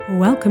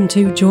Welcome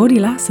to Geordie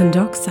Lass and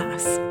Doc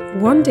Sass.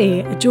 One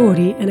day, a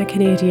Geordie and a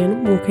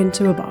Canadian walk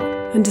into a bar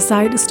and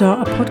decide to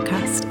start a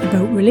podcast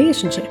about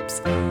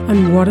relationships,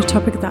 and what a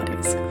topic that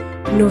is.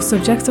 No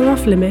subjects are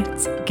off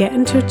limits. Get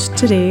in touch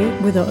today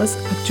with us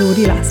at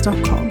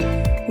geordielass.com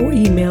or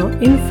email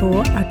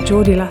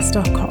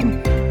info@geordielass.com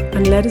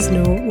and let us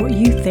know what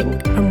you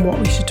think and what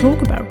we should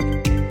talk about.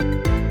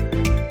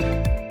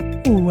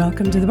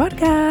 Welcome to the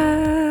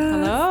podcast.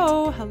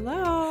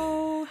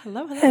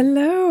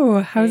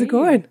 Hello. How's it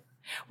going?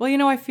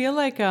 Well, I feel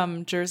like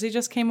Jersey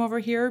just came over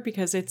here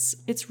because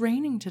it's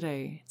raining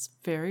today. It's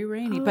very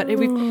rainy.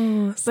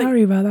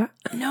 Sorry about that.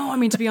 No,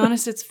 to be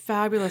honest, it's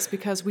fabulous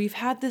because we've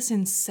had this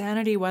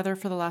insanity weather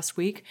for the last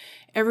week.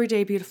 Every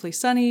day beautifully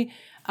sunny,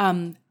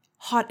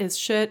 hot as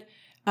shit.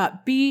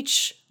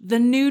 Beach, the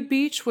nude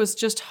beach was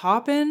just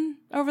hopping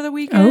over the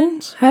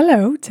weekend. Oh,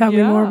 hello. Tell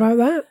me more about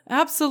that.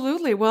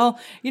 Absolutely. Well,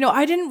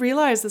 I didn't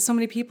realize that so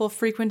many people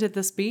frequented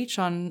this beach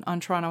on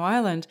Toronto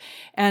Island.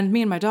 And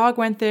me and my dog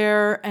went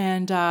there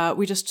and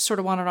we just sort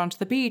of wandered onto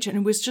the beach and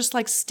it was just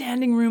like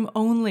standing room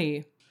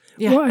only.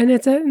 Yeah. What? And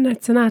it's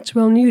an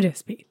actual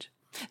nudist beach?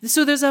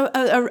 So there's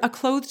a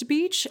clothed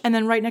beach and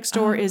then right next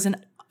door is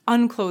an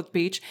unclothed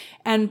beach.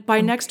 And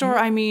by next door,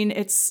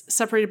 it's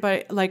separated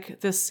by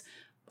like this...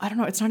 I don't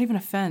know. It's not even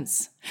a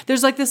fence.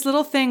 There's like this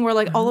little thing where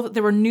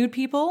there were nude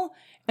people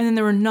and then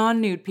there were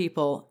non-nude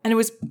people. And it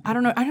was, I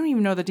don't know. I don't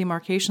even know the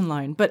demarcation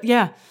line, but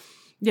yeah.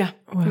 It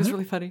was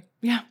really funny.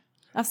 Yeah,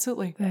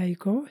 absolutely. There you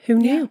go. Who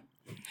knew?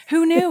 Yeah.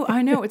 Who knew?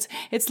 I know.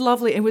 It's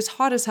lovely. It was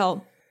hot as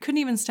hell. Couldn't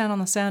even stand on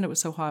the sand. It was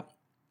so hot.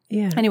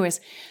 Yeah. Anyways,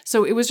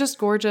 so it was just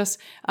gorgeous.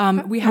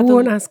 I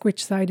won't ask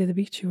which side of the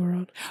beach you were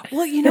on.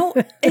 Well,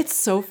 it's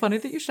so funny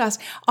that you should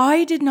ask.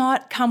 I did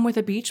not come with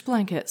a beach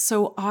blanket.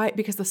 So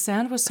because the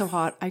sand was so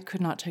hot, I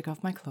could not take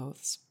off my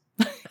clothes.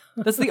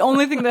 That's the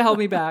only thing that held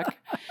me back.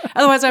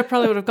 Otherwise, I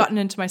probably would have gotten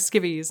into my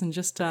skivvies and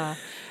just had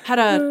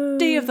a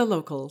day of the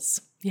locals.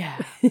 Yeah.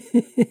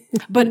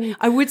 But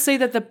I would say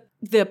that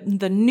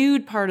the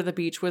nude part of the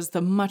beach was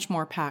the much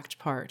more packed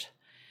part.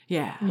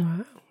 Yeah.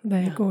 Wow.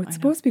 There you go. It's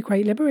supposed to be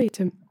quite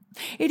liberating.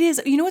 It is.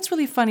 What's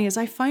really funny is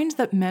I find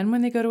that men,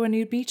 when they go to a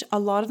nude beach, a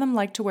lot of them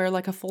like to wear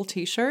like a full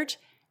t-shirt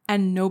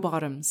and no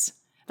bottoms.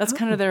 That's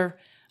kind of their...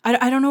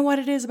 I don't know what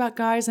it is about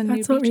guys and nude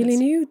beaches. That's not really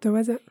nude though,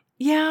 is it?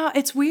 Yeah,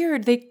 it's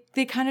weird. They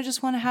kind of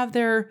just want to have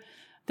their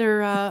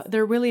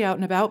willy out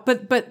and about,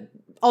 but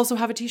also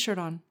have a t-shirt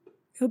on.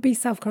 It'll be a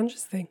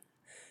self-conscious thing.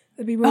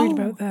 They'll be worried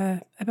about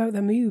their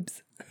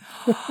moobs.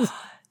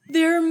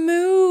 Their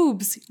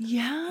moobs.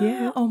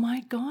 Yeah. Oh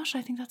my gosh,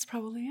 I think that's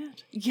probably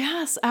it.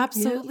 Yes,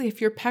 absolutely. Yeah.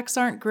 If your pecs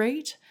aren't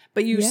great,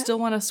 but you still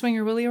want to swing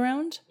your willy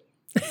around.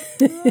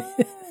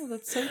 Oh,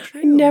 that's so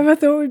true. I never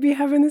thought we'd be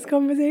having this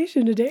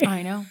conversation today.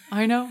 I know.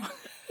 I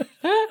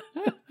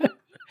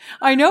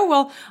know.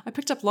 Well, I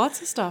picked up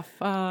lots of stuff,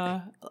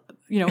 over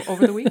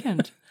the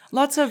weekend.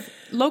 Lots of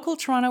local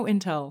Toronto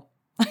intel.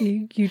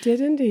 You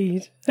did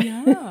indeed.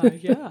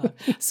 Yeah.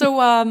 So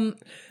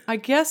I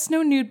guess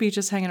no nude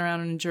beaches hanging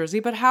around in Jersey,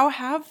 but how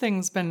have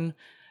things been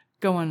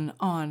going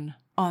on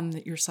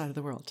your side of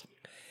the world?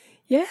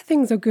 Yeah,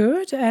 things are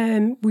good.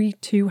 We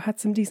too had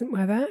some decent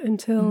weather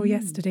until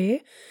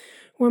yesterday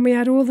when we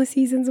had all the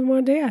seasons in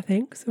one day, I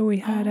think. So we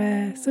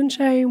had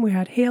sunshine, we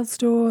had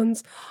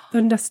hailstones,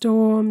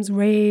 thunderstorms,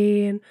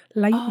 rain,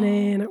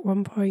 lightning at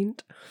one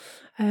point.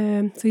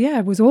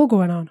 It was all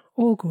going on.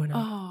 Oh,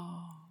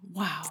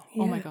 wow.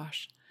 Yeah. Oh my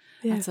gosh.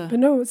 Yeah. But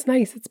no, it's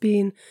nice. It's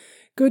been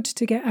good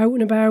to get out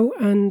and about.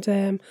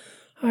 And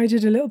I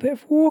did a little bit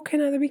of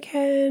walking at the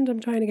weekend. I'm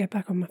trying to get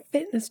back on my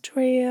fitness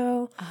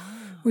trail,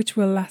 which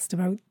will last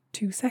about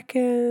 2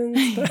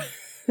 seconds.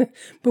 But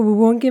we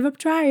won't give up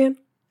trying.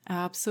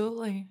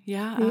 Absolutely.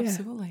 Yeah,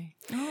 absolutely.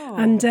 Oh.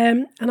 And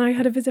I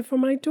had a visit from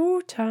my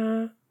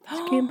daughter.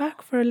 She came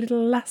back for a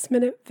little last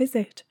minute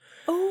visit.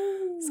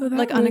 Oh, so that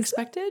was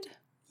unexpected?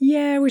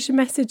 Yeah, she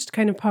messaged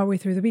kind of partway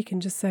through the week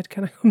and just said,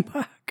 can I come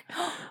back?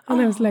 And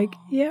I was like,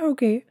 yeah,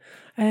 okay.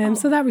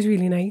 So that was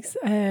really nice.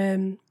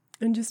 And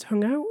just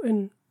hung out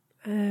and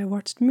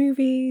watched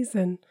movies.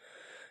 And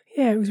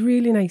yeah, it was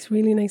really nice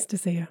to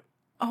see her.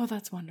 Oh,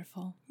 that's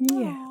wonderful.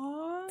 Yeah.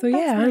 Aww, so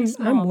yeah, nice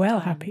I'm well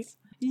happy.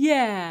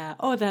 Yeah.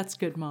 Oh, that's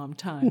good mom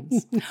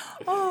times.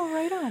 Oh,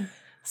 right on.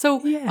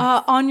 So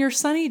on your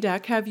sunny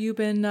deck, have you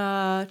been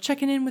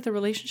checking in with the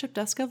Relationship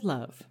Desk of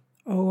Love?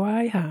 Oh,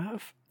 I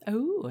have.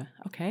 Oh,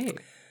 okay.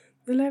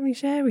 Well, let me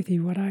share with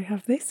you what I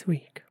have this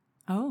week.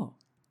 Oh.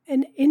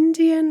 An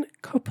Indian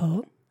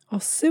couple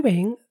are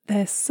suing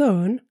their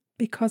son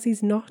because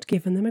he's not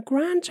given them a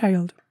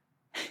grandchild.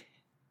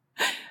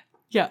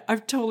 Yeah,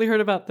 I've totally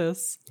heard about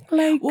this.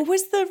 Like, what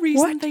was the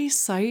reason they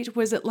cite?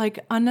 Was it like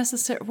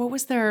unnecessary? What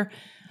was their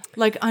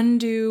like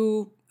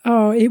undue?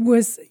 Oh, it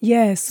was,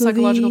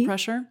 psychological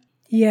pressure?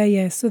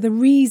 Yeah. So the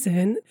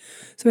reason,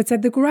 it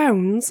said the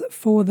grounds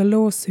for the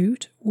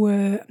lawsuit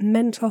were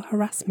mental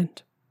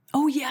harassment.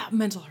 Oh, yeah,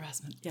 mental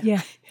harassment.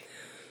 Yeah.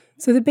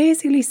 So they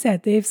basically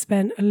said they've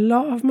spent a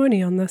lot of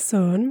money on their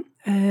son.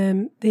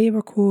 They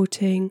were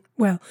quoting,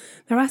 they're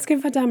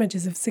asking for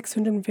damages of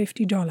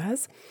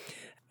 $650.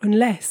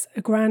 unless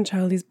a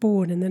grandchild is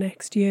born in the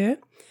next year.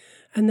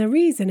 And the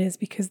reason is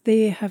because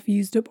they have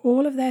used up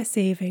all of their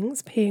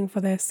savings paying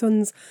for their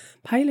son's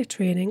pilot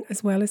training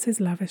as well as his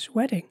lavish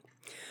wedding.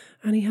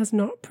 And he has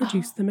not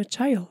produced them a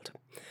child.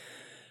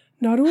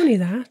 Not only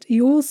that,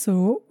 he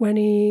also, when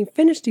he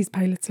finished his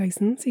pilot's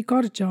license, he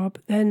got a job,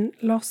 then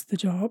lost the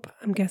job.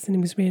 I'm guessing he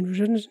was made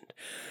redundant.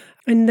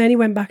 And then he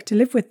went back to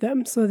live with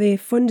them. So they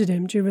funded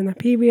him during that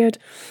period.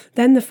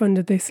 Then they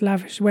funded this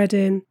lavish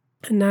wedding.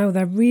 And now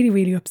they're really,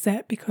 really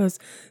upset because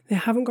they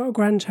haven't got a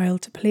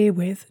grandchild to play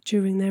with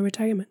during their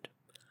retirement.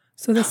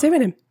 So they're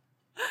suing him.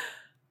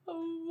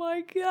 Oh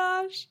my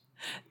gosh.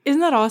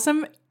 Isn't that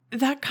awesome?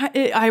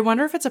 I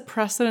wonder if it's a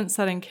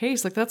precedent-setting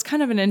case. Like, that's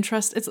kind of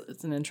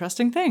it's an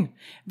interesting thing.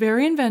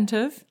 Very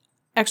inventive.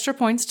 Extra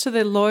points to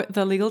the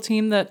legal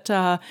team that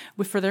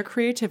for their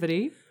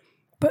creativity.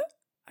 But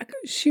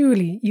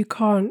surely you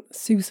can't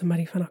sue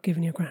somebody for not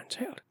giving you a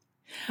grandchild.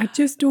 I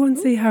just don't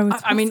see how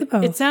it's possible. I mean,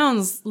 it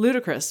sounds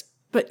ludicrous.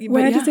 But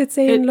where does it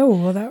say in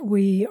law that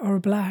we are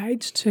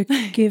obliged to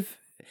give?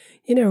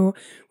 We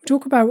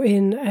talk about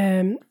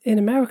in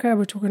America,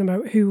 we're talking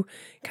about who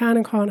can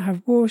and can't have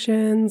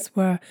abortions.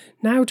 We're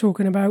now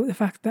talking about the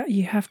fact that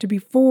you have to be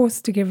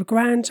forced to give a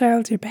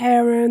grandchild to your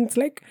parents.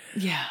 Like,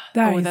 yeah,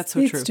 that's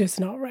so true. It's just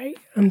not right.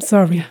 I'm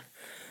sorry. Yeah.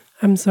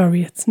 I'm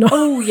sorry. It's not.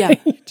 Oh yeah.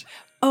 Right.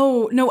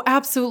 Oh no,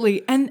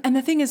 absolutely. And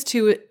the thing is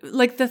too,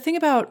 like the thing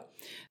about.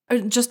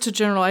 Just to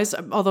generalize,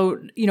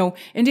 although,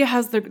 India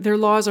has their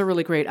laws are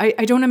really great.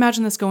 I don't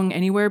imagine this going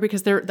anywhere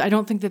because I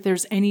don't think that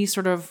there's any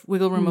sort of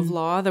wiggle room of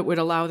law that would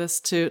allow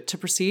this to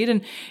proceed.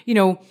 And,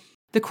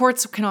 the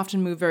courts can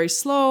often move very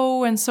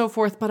slow and so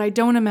forth, but I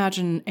don't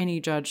imagine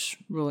any judge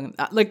ruling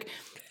that. Like,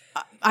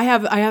 I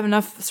have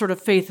enough sort of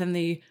faith in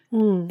the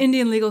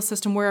Indian legal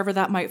system, wherever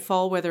that might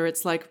fall, whether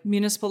it's like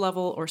municipal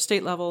level or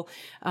state level.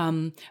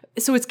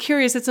 So it's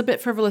curious. It's a bit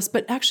frivolous,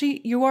 but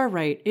actually you are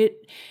right.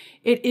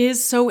 It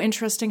is so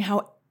interesting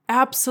how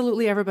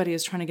absolutely everybody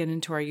is trying to get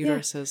into our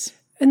uteruses. Yeah.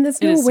 And there's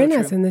no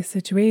winners in this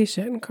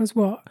situation because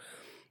what?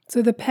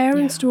 So the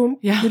parents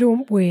they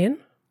don't win.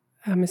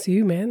 I'm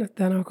assuming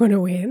they're not going to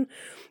win.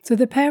 So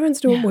the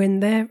parents don't win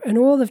there, and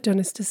all they've done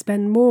is to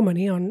spend more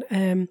money on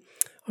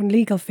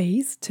legal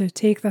fees to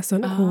take their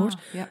son to court.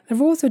 Yeah.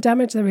 They've also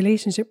damaged their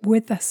relationship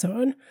with their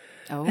son.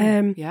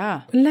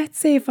 Let's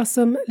say for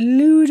some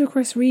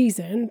ludicrous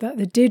reason that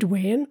they did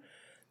win,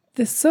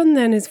 the son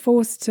then is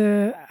forced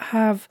to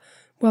have,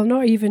 well,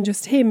 not even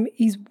just him,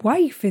 his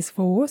wife is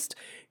forced,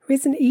 who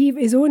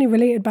is only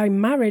related by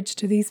marriage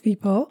to these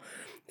people,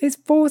 is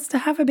forced to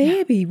have a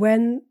baby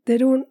when they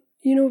don't,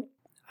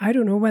 I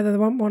don't know whether they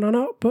want one or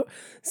not, but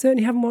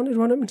certainly haven't wanted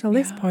one up until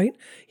this point.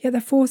 Yet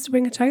they're forced to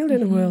bring a child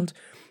into the world.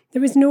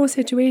 There is no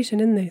situation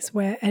in this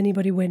where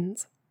anybody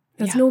wins.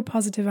 There's no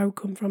positive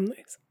outcome from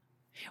this.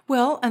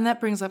 Well, and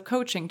that brings up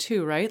coaching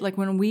too, right? Like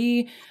when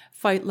we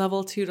fight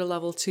level 2 to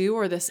level 2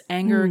 or this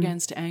anger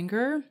against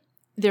anger,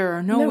 there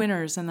are no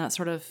winners in that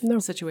sort of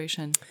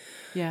situation.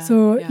 Yeah.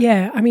 So,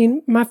 I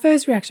mean, my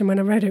first reaction when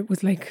I read it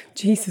was like,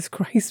 Jesus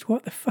Christ,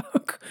 what the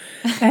fuck?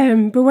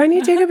 But when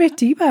you dig a bit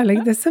deeper,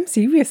 like there's some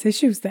serious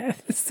issues there.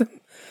 There's some,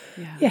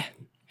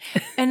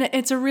 And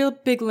it's a real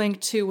big link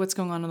to what's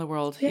going on in the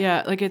world.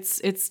 Yeah, like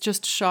it's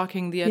just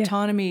shocking, the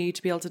autonomy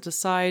to be able to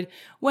decide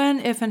when,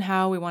 if, and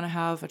how we want to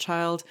have a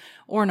child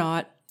or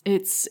not.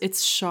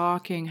 It's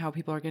shocking how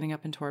people are getting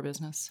up into our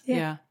business.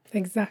 Yeah.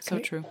 Exactly.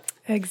 So true.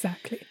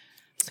 Exactly.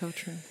 So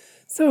true.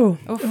 So,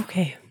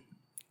 okay.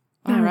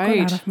 Now all right.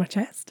 I've got that off my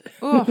chest.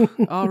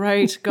 All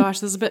right. Gosh,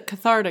 this is a bit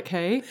cathartic,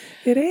 hey?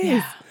 It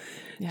is.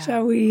 Yeah.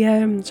 Shall we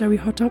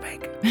hot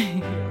topic?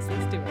 Yes,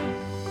 let's do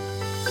it.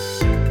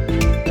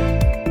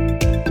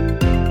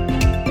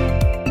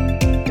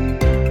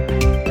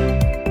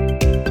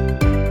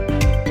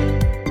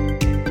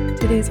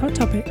 Today's hot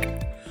topic.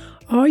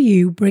 Are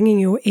you bringing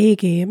your A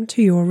game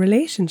to your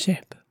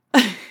relationship?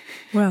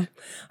 Well,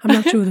 I'm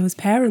not sure those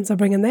parents are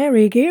bringing their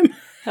A game.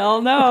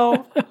 Hell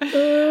no.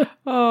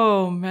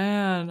 Oh,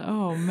 man.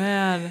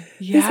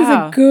 Yeah. This is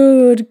a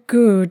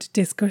good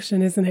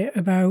discussion, isn't it?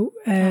 About,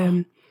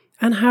 and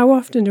how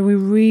often do we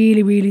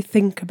really, really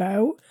think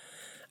about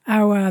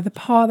the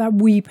part that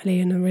we play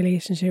in a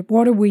relationship?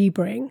 What do we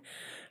bring?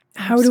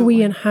 How do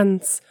we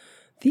enhance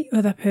the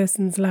other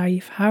person's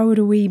life? How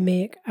do we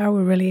make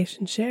our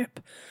relationship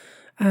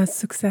as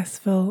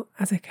successful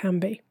as it can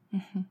be?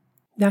 Mm-hmm.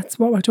 That's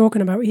what we're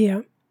talking about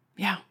here.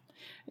 Yeah.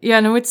 Yeah,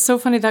 no, it's so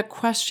funny. That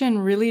question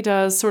really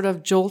does sort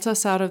of jolt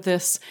us out of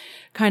this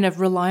kind of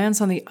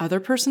reliance on the other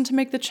person to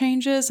make the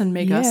changes and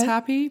make us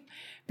happy.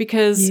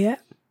 Because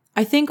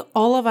I think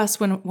all of us,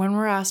 when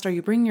we're asked, are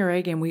you bringing your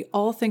A game? We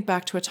all think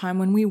back to a time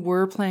when we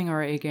were playing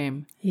our A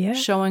game. Yeah.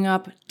 Showing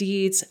up,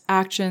 deeds,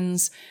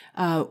 actions.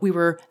 We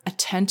were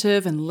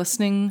attentive and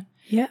listening.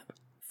 Yeah.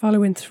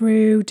 Following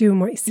through, doing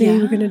what you say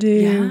we're going to do.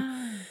 Yeah.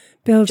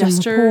 Building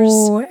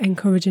rapport,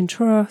 encouraging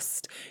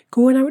trust,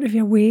 going out of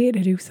your way to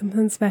do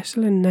something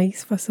special and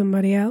nice for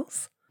somebody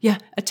else. Yeah,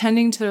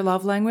 attending to their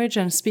love language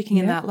and speaking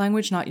in that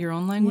language, not your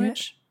own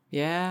language.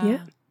 Yeah.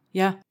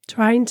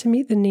 Trying to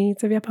meet the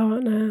needs of your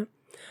partner.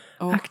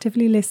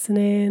 actively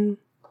listening.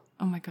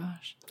 Oh my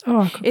gosh.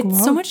 Oh, I could go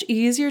It's so on. much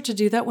easier to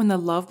do that when the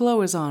love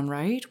glow is on,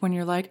 right? When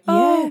you're like,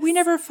 oh, we Yes.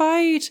 never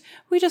fight.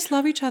 We just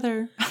love each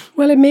other.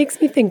 Well, it makes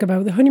me think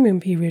about the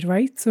honeymoon period,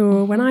 right?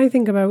 So when I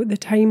think about the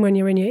time when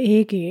you're in your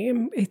A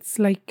game, it's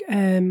like,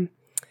 when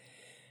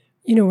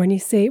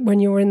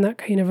you're in that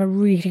kind of a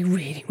really,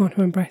 really want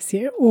to impress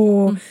you,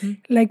 or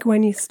like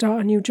when you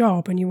start a new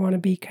job and you want to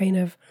be kind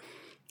of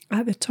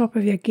at the top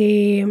of your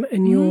game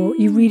and you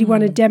really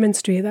want to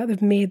demonstrate that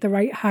they've made the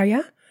right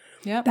hire.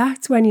 Yeah.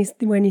 That's when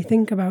you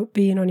think about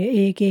being on your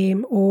A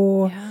game,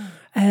 or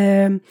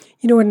in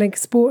like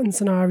sporting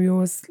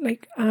scenarios,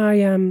 like I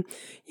am,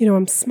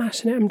 I'm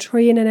smashing it. I'm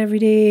training every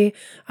day.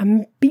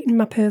 I'm beating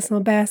my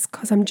personal best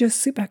because I'm just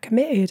super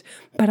committed.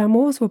 But I'm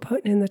also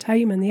putting in the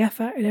time and the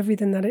effort and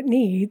everything that it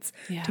needs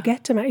to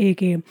get to my A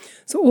game.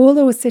 So all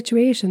those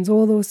situations,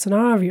 all those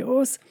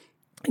scenarios,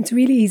 it's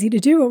really easy to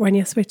do it when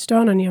you're switched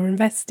on and you're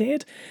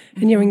invested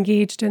and you're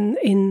engaged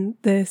in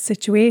the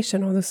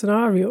situation or the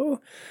scenario.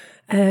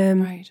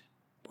 Right.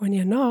 When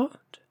you're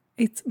not,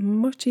 it's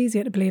much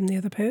easier to blame the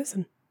other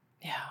person.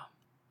 Yeah.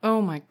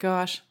 Oh my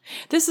gosh.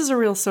 This is a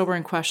real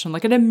sobering question.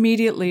 Like, it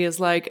immediately is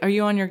like, are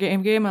you on your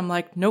game? I'm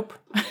like, nope.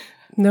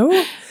 No.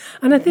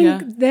 And I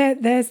think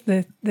there's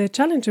the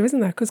challenge, isn't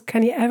there? Because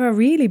can you ever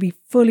really be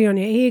fully on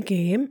your A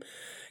game?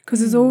 Because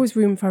there's always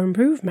room for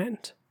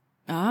improvement.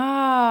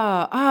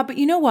 But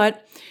you know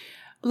what?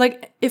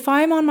 Like, if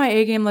I'm on my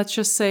A game, let's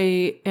just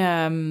say,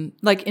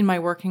 like in my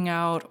working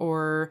out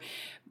or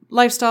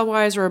lifestyle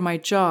wise or my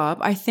job,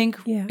 I think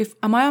if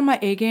am I on my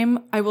A game,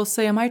 I will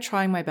say, am I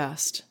trying my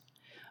best?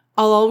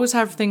 I'll always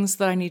have things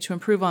that I need to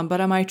improve on, but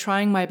am I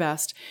trying my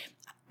best?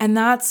 And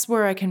that's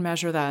where I can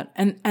measure that.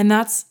 And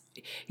that's,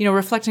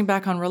 reflecting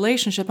back on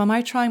relationship, am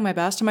I trying my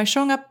best? Am I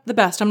showing up the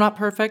best? I'm not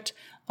perfect.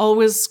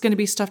 Always going to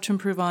be stuff to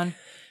improve on.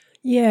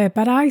 Yeah,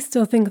 but I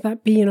still think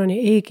that being on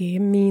your A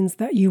game means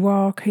that you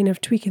are kind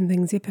of tweaking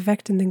things, you're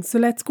perfecting things. So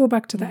let's go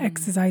back to the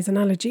exercise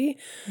analogy.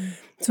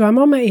 So I'm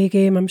on my A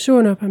game, I'm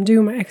showing up, I'm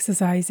doing my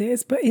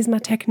exercises, but is my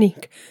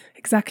technique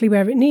exactly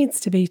where it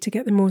needs to be to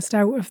get the most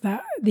out of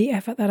that, the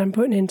effort that I'm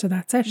putting into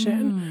that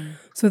session?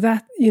 So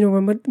that,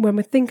 when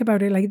we think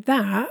about it like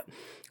that,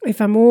 if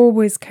I'm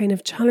always kind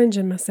of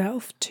challenging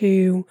myself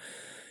to,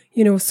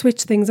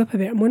 switch things up a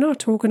bit, and we're not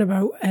talking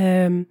about,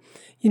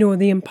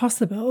 the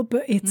impossible,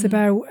 but it's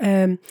about,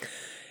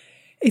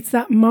 it's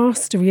that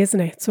mastery,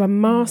 isn't it? So a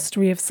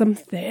mastery of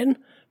something,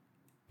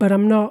 but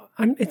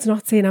it's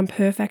not saying I'm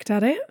perfect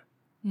at it,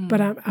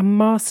 but I'm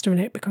mastering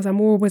it because I'm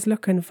always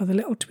looking for the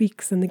little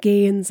tweaks and the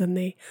gains and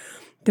the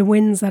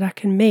wins that I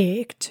can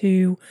make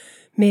to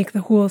make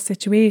the whole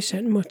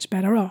situation much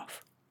better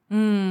off.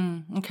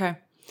 Okay.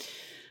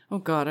 Oh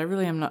God, I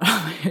really am not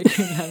on my A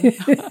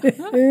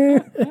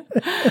game then.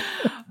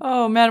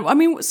 Oh man, I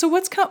mean, so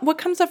what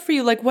comes up for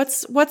you? Like,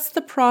 what's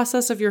the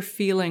process of your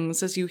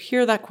feelings as you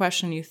hear that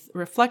question? You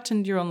reflect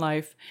into your own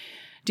life.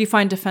 Do you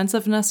find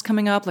defensiveness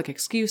coming up, like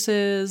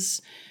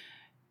excuses?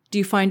 Do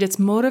you find it's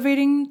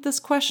motivating, this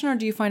question, or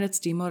do you find it's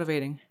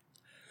demotivating?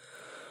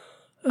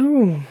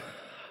 Oh,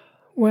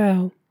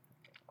 well,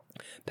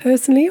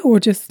 personally or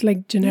just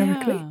like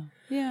generically?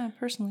 Yeah,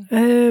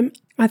 personally.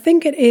 I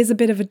think it is a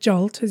bit of a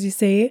jolt, as you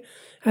say.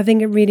 I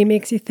think it really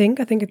makes you think.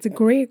 I think it's a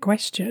great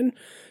question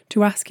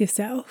to ask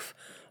yourself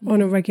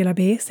on a regular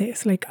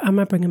basis. Like, am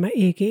I bringing my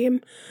A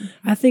game?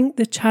 I think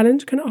the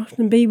challenge can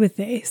often be with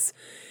this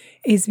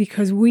is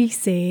because we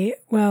say,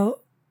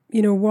 well,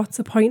 what's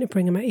the point of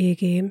bringing my A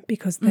game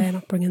because they're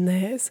not bringing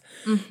theirs?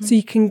 So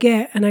you can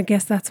get, and I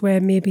guess that's where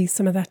maybe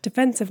some of that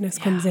defensiveness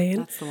comes in.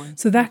 That's the one.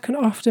 So that can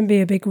often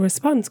be a big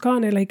response,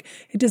 can't it? Like,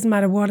 it doesn't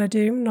matter what I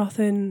do,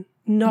 nothing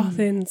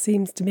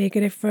seems to make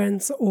a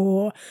difference,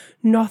 or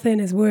nothing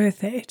is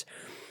worth it.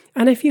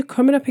 And if you're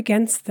coming up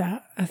against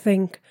that, I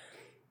think,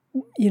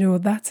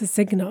 that's a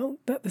signal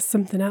that there's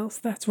something else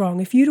that's wrong.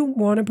 If you don't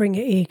want to bring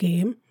your A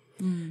game,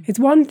 it's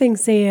one thing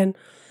saying,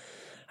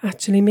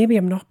 actually, maybe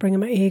I'm not bringing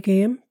my A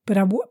game, but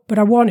I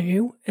want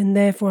to, and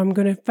therefore I'm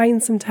going to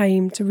find some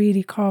time to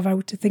really carve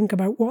out, to think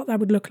about what that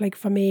would look like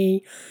for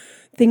me,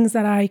 things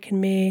that I can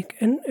make.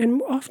 And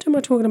often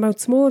we're talking about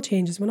small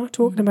changes. We're not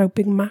talking about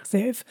big,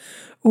 massive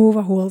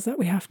overhauls that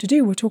we have to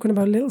do. We're talking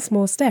about little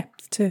small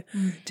steps to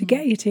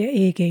get you to your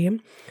A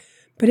game.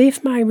 But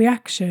if my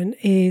reaction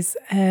is,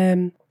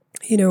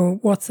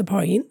 what's the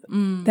point,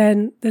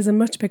 then there's a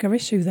much bigger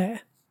issue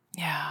there.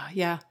 Yeah,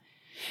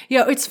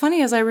 it's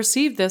funny, as I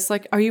received this,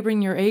 like, are you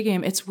bringing your A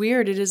game? It's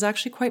weird. It is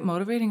actually quite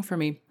motivating for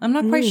me. I'm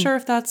not quite sure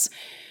if that's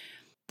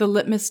the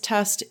litmus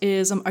test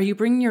is, are you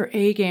bringing your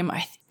A game?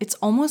 It's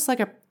almost like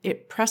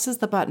it presses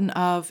the button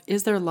of,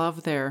 is there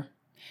love there?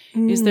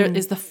 Is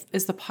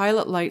the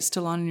pilot light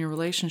still on in your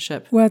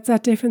relationship? Well, it's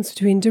that difference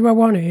between do I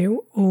want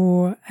to,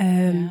 or,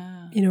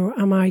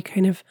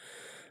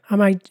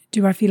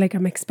 do I feel like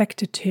I'm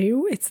expected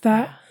to? It's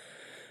that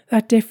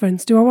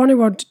difference. Do I want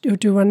to or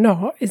do I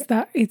not?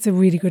 It's a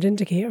really good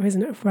indicator,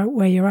 isn't it, about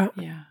where you're at?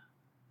 Yeah.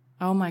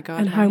 Oh my God.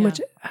 And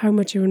how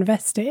much you're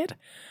invested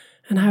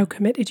and how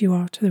committed you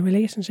are to the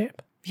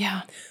relationship.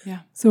 Yeah. Yeah.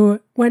 So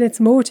when it's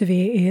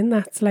motivating,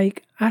 that's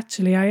like,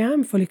 actually, I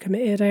am fully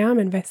committed, I am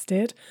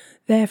invested,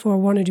 therefore I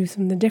want to do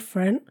something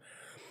different.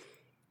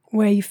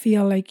 Where you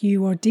feel like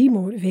you are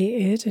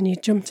demotivated and you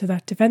jump to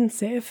that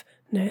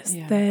defensiveness,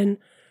 then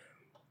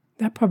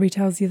that probably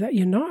tells you that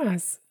you're not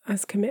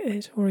as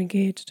committed or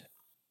engaged.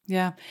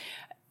 Yeah.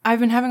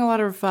 I've been having a lot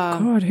of...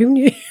 God, who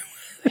knew?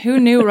 Who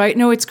knew, right?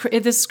 No, this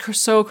is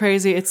so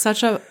crazy. It's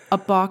such a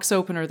box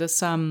opener,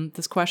 this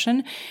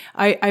question.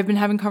 I've been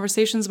having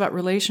conversations about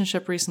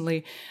relationship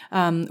recently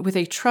with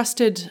a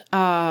trusted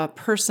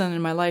person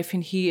in my life,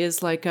 and he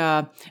is like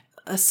a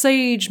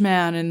sage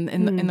man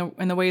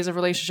in the ways of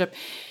relationship.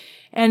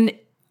 And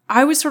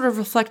I was sort of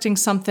reflecting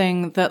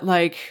something that,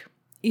 like,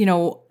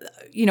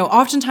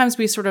 oftentimes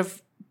we sort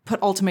of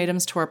put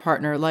ultimatums to our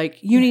partner, like,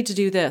 you need to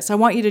do this, I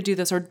want you to do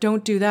this, or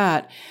don't do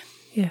that.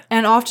 Yeah.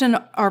 And often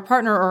our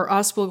partner or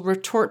us will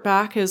retort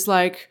back as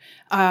like,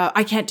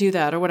 I can't do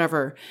that or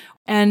whatever.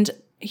 And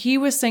he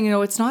was saying,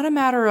 it's not a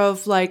matter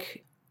of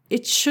like,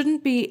 it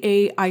shouldn't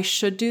be I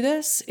should do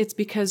this. It's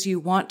because you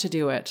want to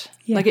do it.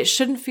 Yeah. Like, it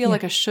shouldn't feel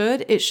like a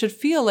should. It should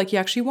feel like you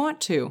actually want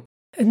to.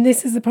 And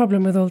this is the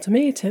problem with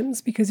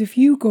ultimatums, because if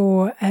you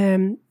go,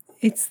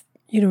 it's,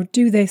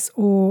 do this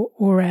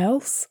or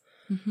else,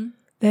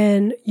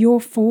 then you're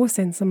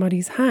forcing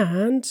somebody's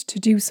hand to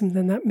do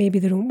something that maybe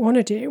they don't want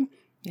to do.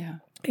 Yeah.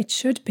 It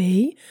should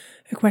be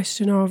a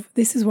question of,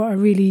 this is what I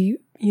really,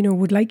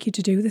 would like you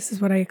to do. This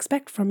is what I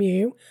expect from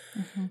you.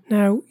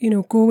 Now,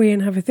 go away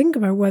and have a think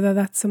about whether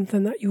that's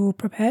something that you're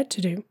prepared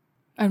to do.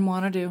 And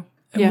want to do.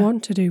 And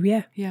want to do,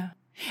 yeah. Yeah.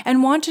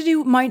 And want to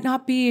do might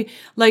not be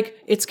like,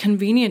 it's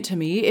convenient to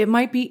me. It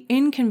might be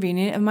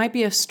inconvenient. It might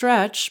be a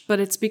stretch,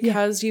 but it's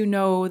because you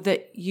know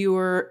that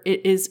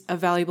it is a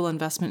valuable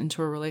investment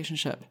into a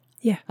relationship.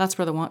 Yeah. That's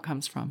where the want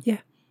comes from. Yeah.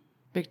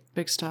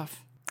 Big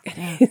stuff.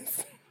 Yeah.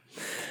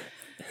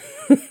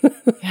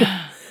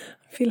 Yeah.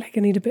 I feel like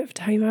I need a bit of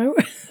time out.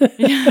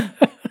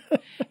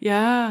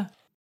 Yeah.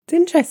 It's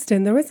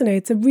interesting though, isn't it?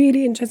 It's a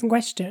really interesting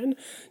question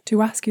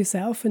to ask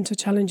yourself and to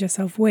challenge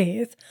yourself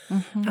with.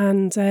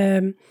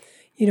 And,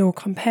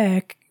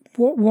 compare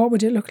what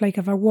would it look like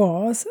if I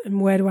was, and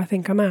where do I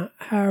think I'm at?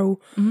 How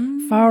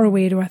far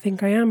away do I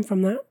think I am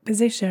from that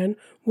position?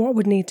 What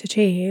would need to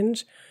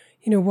change?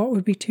 What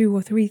would be 2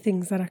 or 3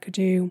 things that I could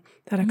do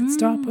that I could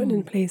start putting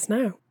in place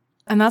now?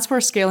 And that's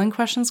where scaling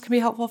questions can be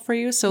helpful for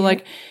you. So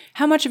like,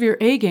 how much of your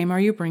A game are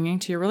you bringing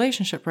to your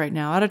relationship right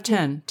now out of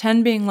 10?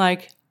 10 being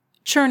like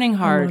churning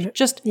hard,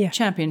 just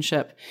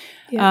championship.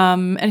 Yeah.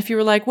 And if you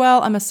were like,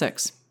 well, I'm a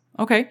 6.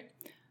 Okay,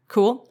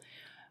 cool.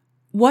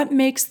 What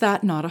makes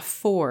that not a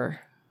 4?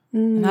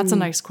 And that's a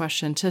nice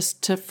question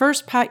to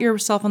first pat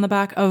yourself on the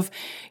back of,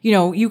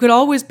 you could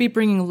always be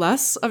bringing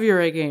less of your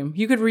A game.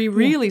 You could be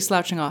really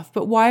slouching off,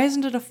 but why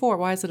isn't it a 4?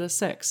 Why is it a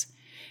 6?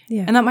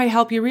 Yeah. And that might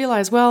help you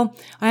realize, well,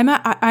 I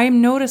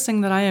am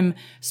noticing that I am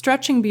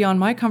stretching beyond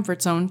my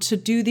comfort zone to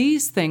do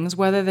these things,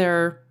 whether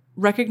they're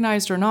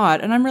recognized or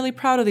not. And I'm really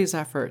proud of these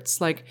efforts,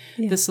 like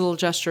this little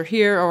gesture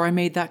here, or I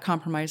made that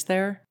compromise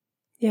there.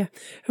 Yeah.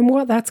 And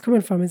what that's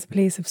coming from is a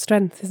place of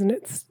strength, isn't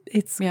it?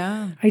 It's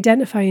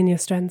identifying your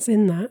strengths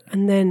in that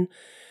and then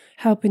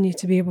helping you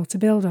to be able to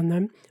build on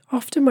them.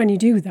 Often when you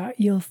do that,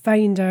 you'll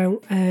find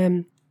out,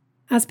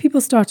 as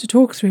people start to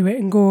talk through it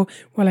and go,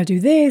 well, I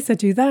do this, I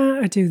do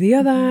that, I do the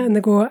other. And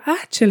they go,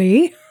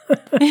 actually,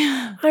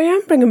 I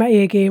am bringing my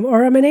A game,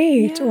 or I'm an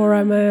 8, or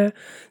I'm a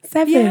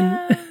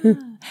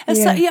 7.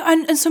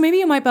 And so maybe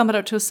you might bump it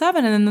up to a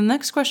 7. And then the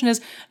next question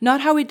is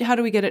not how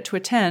do we get it to a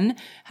 10?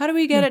 How do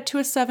we get it to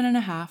a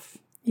 7.5?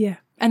 Yeah.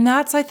 And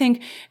that's, I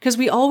think, because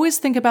we always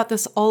think about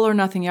this all or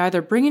nothing. You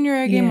either bring in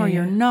your A game or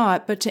you're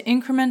not. But to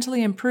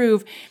incrementally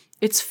improve,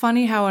 it's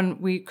funny how when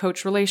we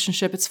coach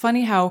relationship, it's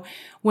funny how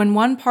when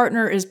one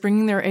partner is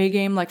bringing their A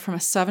game like from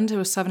a 7 to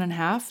a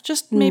 7.5,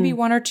 just maybe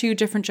 1 or 2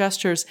 different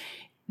gestures,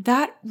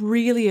 that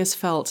really is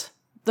felt.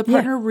 The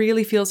partner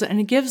really feels it, and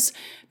it gives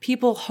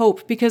people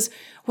hope, because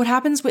what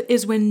happens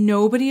is when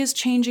nobody is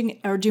changing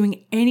or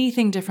doing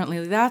anything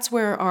differently, that's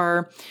where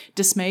our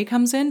dismay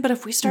comes in. But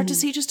if we start to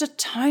see just a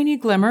tiny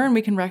glimmer and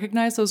we can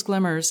recognize those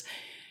glimmers,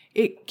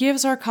 it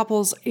gives our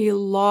couples a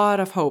lot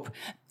of hope,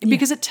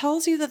 because it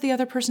tells you that the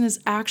other person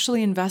is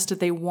actually invested.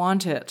 They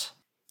want it.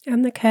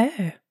 And they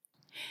care.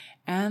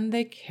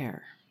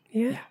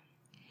 Yeah.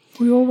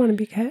 We all want to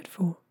be cared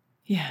for.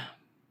 Yeah.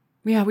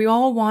 Yeah, we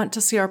all want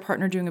to see our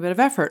partner doing a bit of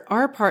effort.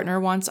 Our partner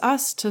wants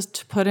us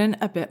to put in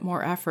a bit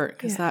more effort,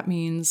 because that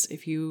means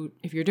if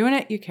you're doing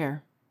it, you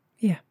care.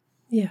 Yeah.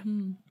 Yeah.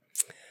 Mm-hmm.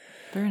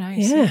 Very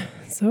nice. Yeah.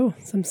 So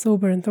some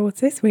sobering thoughts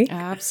this week.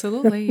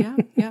 Absolutely. Yeah.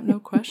 Yeah. No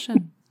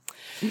question.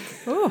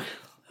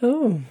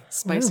 Oh,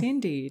 spicy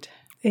indeed.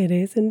 It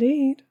is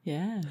indeed.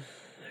 Yeah.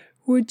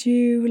 Would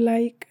you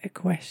like a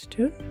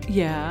question?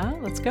 Yeah.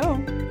 Let's go.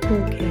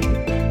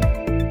 Okay.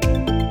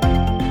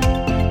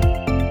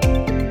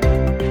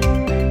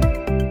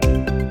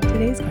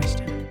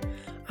 Question.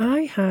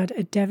 I had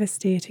a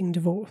devastating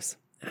divorce.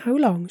 How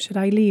long should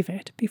I leave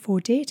it before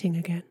dating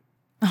again?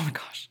 Oh my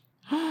gosh.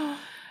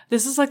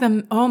 This is like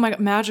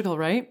magical,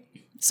 right?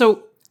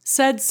 So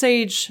said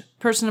sage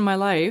person in my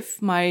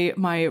life,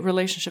 my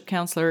relationship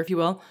counselor, if you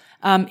will,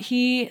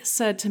 he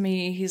said to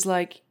me, he's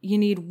like, you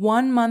need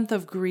 1 month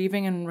of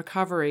grieving and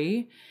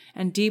recovery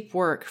and deep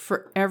work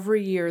for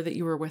every year that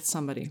you were with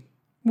somebody.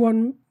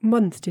 1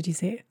 month, did you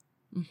say?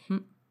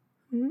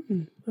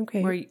 Mm-hmm.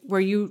 Okay. Where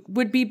you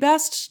would be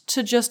best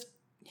to just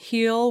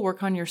heal,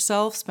 work on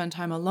yourself, spend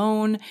time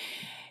alone,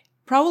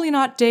 probably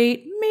not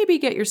date, maybe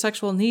get your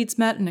sexual needs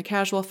met in a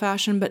casual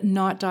fashion, but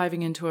not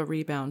diving into a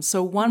rebound.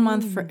 So 1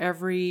 month for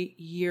every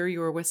year you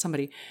were with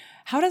somebody.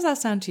 How does that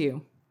sound to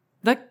you?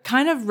 That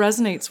kind of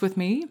resonates with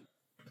me.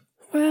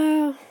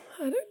 Well,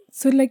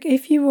 so like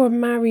if you were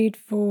married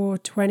for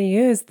 20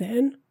 years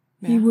then,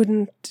 you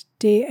wouldn't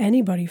date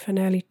anybody for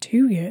nearly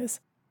 2 years.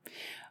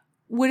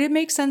 Would it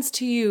make sense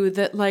to you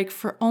that like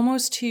for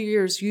almost 2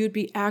 years, you'd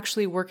be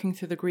actually working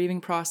through the grieving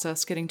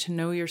process, getting to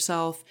know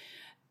yourself,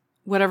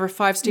 whatever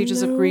 5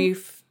 stages of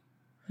grief?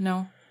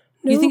 No?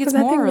 You think it's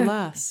more or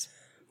less?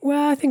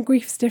 Well, I think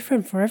grief's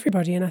different for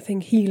everybody, and I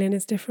think healing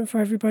is different for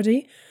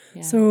everybody.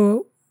 Yeah.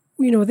 So,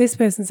 this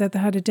person said they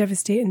had a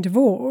devastating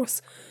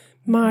divorce.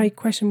 My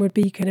question would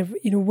be kind of,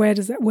 where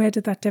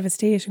did that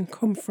devastation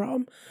come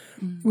from?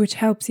 Which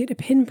helps you to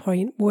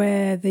pinpoint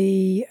where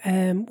the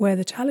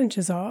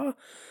challenges are,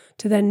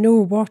 to then know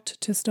what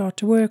to start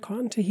to work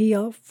on, to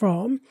heal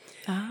from.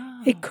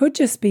 It could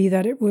just be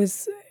that it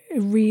was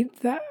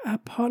that a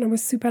partner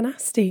was super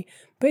nasty,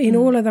 but in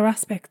all other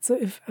aspects,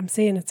 if I'm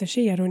saying it's a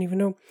she, I don't even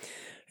know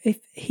if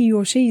he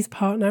or she's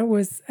partner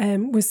was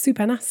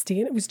super nasty,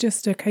 and it was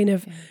just a kind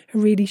of a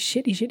really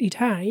shitty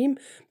time.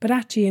 But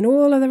actually, in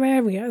all other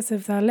areas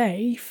of their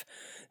life,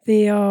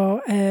 they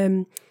are,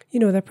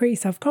 they're pretty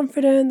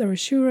self-confident. They're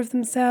assured of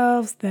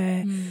themselves.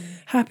 They're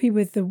happy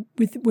with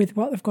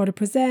what they've got to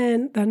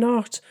present. They're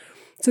not.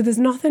 So there's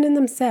nothing in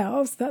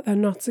themselves that they're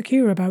not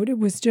secure about. It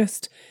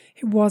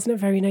wasn't a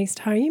very nice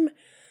time.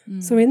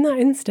 So in that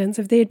instance,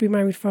 if they'd been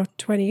married for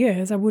 20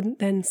 years, I wouldn't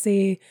then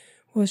say,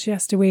 well,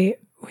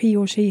 he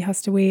or she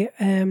has to wait,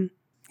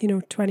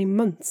 20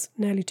 months,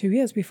 nearly 2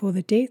 years before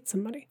they date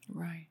somebody.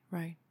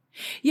 Right.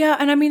 Yeah,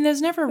 and I mean,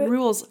 there's never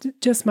rules.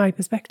 Just my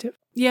perspective.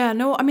 Yeah,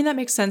 no, I mean, that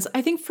makes sense.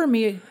 I think for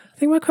me... I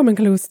think we're coming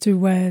close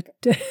to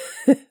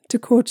to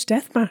Coach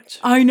Deathmatch.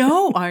 I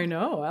know,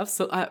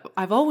 absolutely.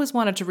 I've always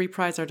wanted to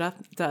reprise our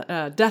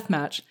death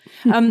match.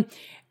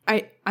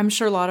 I'm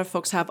sure a lot of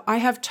folks have. I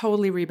have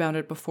totally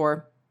rebounded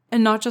before,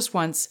 and not just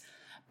once.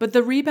 But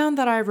the rebound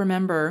that I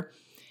remember,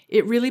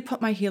 it really put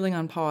my healing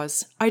on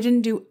pause. I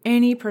didn't do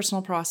any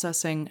personal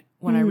processing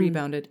when I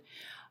rebounded.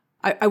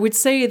 I would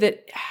say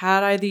that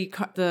had I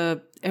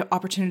the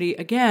opportunity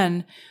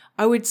again,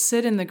 I would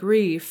sit in the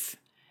grief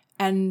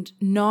and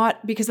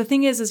not, because the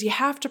thing is you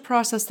have to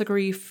process the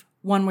grief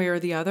one way or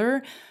the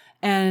other.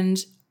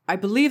 And I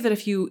believe that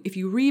if you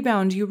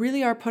rebound, you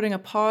really are putting a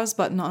pause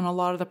button on a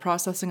lot of the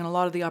processing and a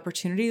lot of the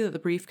opportunity that the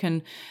grief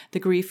can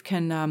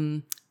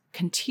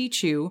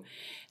teach you.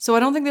 So I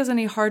don't think there's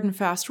any hard and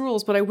fast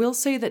rules, but I will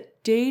say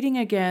that dating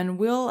again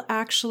will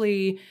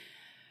actually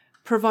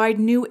provide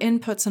new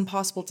inputs and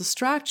possible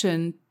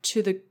distraction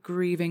to the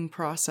grieving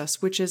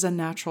process, which is a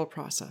natural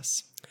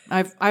process.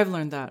 I've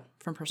learned that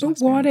from personal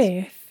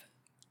experience.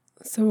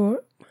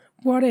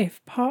 What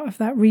if part of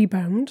that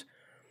rebound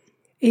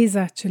is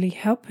actually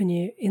helping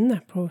you in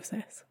that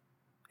process?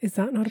 Is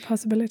that not a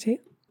possibility?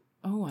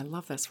 Oh, I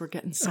love this. We're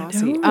getting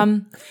saucy.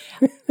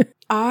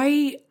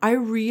 I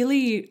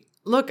really,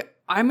 look,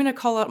 I'm going to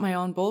call out my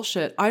own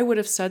bullshit. I would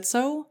have said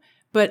so,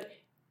 but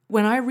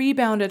when I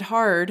rebounded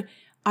hard,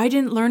 I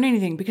didn't learn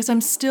anything because I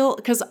am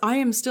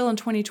still in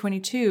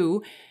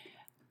 2022.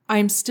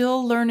 I'm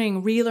still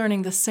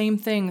relearning the same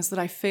things that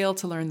I failed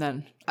to learn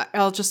then.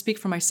 I'll just speak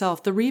for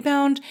myself. The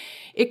rebound,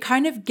 it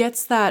kind of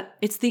gets that,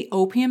 it's the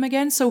opium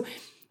again. So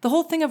the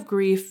whole thing of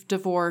grief,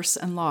 divorce,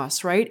 and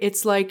loss, right?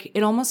 It's like,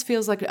 it almost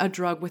feels like a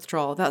drug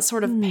withdrawal. That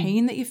sort of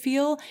pain that you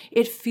feel,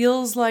 it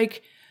feels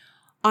like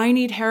I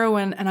need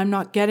heroin and I'm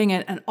not getting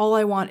it. And all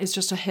I want is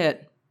just a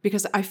hit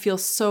because I feel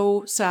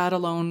so sad,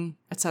 alone,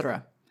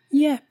 etc.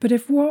 Yeah, but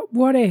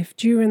what if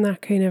during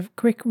that kind of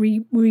quick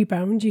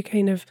rebound, you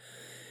kind of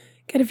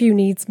get a few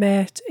needs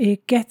met,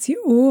 it gets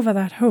you over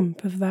that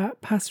hump of that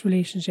past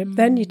relationship,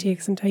 then you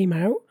take some time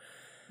out.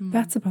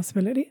 That's a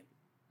possibility.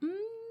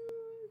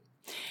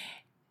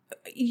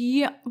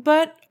 Yeah,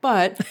 but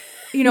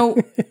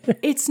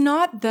it's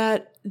not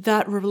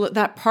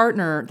that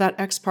partner, that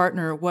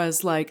ex-partner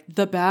was like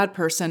the bad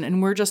person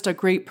and we're just a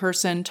great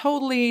person,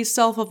 totally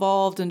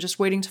self-evolved and just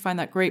waiting to find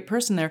that great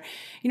person there.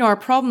 Our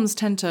problems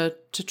tend to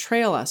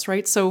trail us,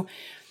 right? So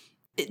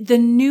the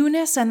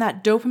newness and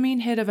that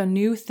dopamine hit of a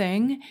new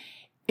thing,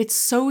 it's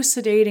so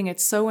sedating,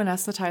 it's so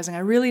anesthetizing. I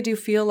really do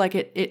feel like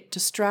it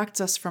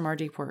distracts us from our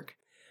deep work.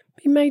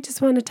 You might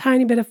just want a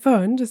tiny bit of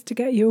fun just to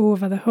get you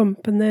over the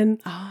hump and then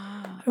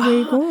away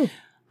you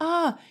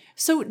go.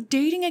 So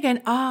dating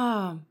again,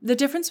 the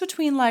difference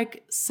between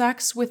like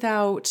sex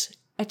without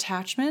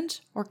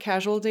attachment or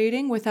casual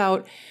dating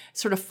without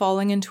sort of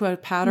falling into a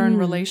pattern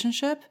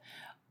relationship.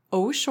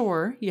 Oh,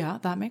 sure. Yeah,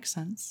 that makes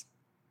sense.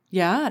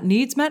 Yeah,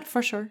 needs met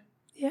for sure.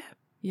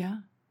 Yeah.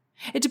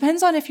 It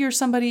depends on if you're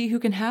somebody who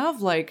can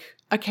have like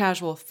a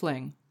casual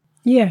fling.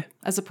 Yeah.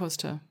 As opposed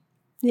to,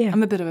 Yeah.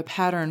 I'm a bit of a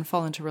pattern,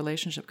 fall into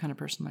relationship kind of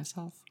person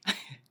myself.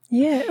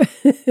 Yeah.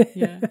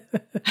 Yeah.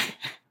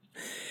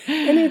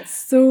 And it's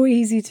so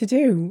easy to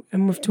do.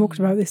 And we've talked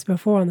about this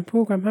before on the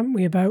program, haven't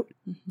we? About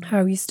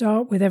how you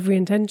start with every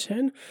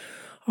intention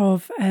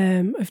of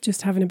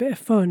just having a bit of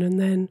fun, and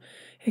then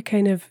it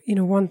kind of,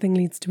 one thing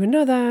leads to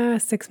another.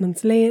 6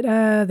 months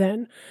later,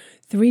 then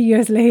 3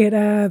 years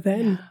later,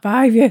 then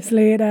 5 years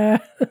later.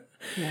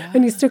 Yeah.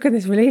 And you're stuck in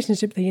this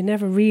relationship that you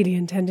never really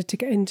intended to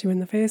get into in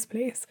the first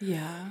place.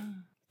 Yeah.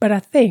 But I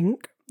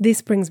think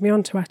this brings me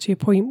on to actually a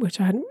point which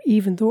I hadn't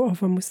even thought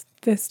of when we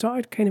first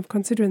started kind of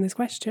considering this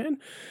question.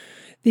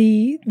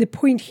 The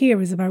point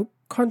here is about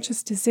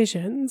conscious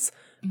decisions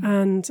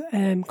and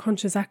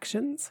conscious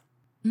actions.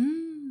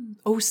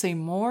 Oh, say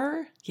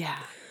more? Yeah.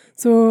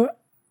 So,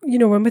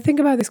 when we think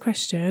about this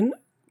question,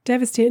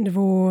 devastating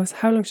divorce,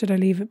 how long should I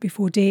leave it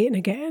before dating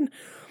again?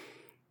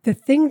 The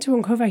thing to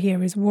uncover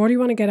here is, what do you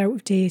want to get out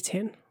of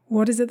dating?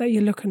 What is it that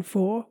you're looking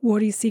for? What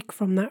do you seek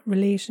from that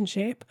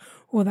relationship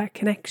or that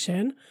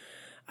connection?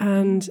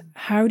 And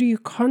how do you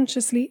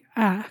consciously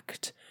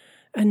act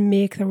and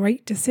make the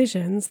right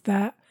decisions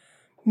that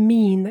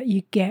mean that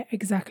you get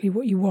exactly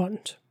what you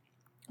want,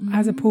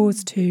 as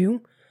opposed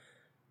to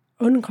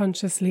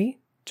unconsciously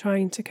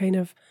trying to kind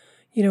of,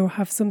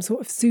 have some sort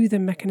of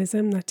soothing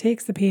mechanism that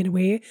takes the pain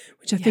away,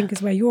 which I think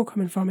is where you're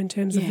coming from in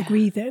terms of the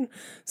grieving.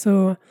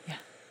 So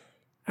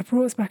I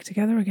brought us back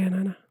together again,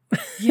 Anna.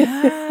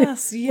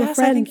 Yes,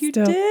 I think you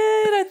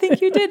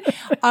did.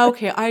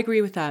 Okay, I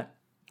agree with that.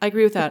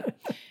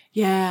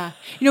 Yeah.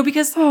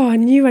 Because... Oh, I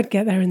knew I'd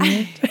get there in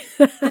the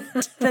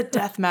end. The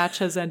death match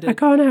has ended. I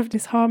can't have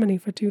disharmony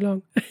for too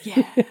long.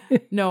 Yeah.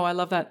 No, I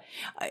love that.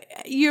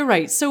 You're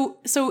right. So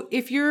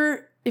if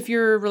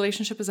your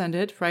relationship has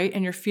ended, right,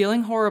 and you're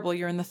feeling horrible,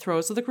 you're in the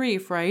throes of the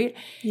grief, right?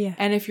 Yeah.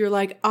 And if you're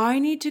like, I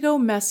need to go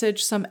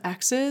message some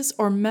exes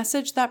or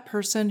message that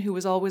person who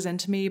was always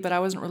into me, but I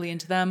wasn't really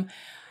into them,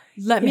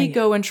 let me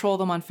go and troll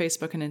them on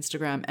Facebook and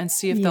Instagram and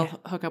see if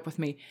they'll hook up with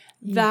me.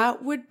 Yeah.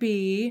 That would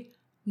be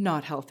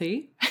not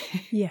healthy.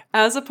 Yeah.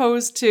 As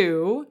opposed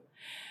to,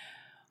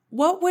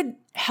 what would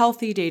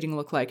healthy dating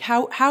look like?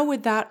 How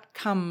would that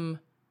come?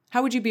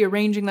 How would you be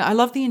arranging that? I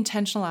love the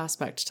intentional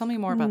aspect. Tell me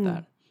more about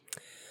that.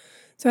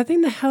 So I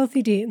think the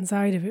healthy dating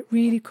side of it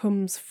really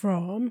comes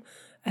from,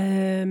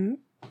 and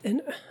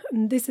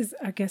this is,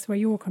 I guess, where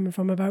you're coming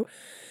from, about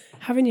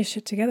having your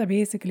shit together,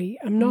 basically.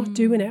 I'm not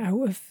doing it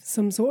out of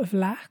some sort of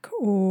lack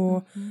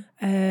or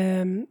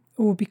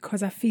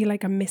because I feel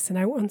like I'm missing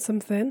out on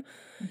something.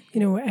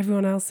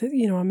 Everyone else,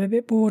 I'm a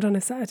bit bored on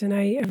a Saturday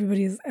night.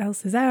 Everybody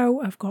else is out.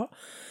 I've got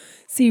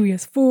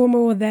serious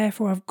FOMO,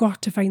 therefore I've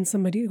got to find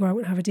somebody to go out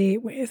and have a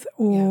date with.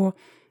 Or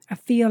I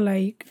feel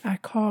like I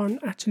can't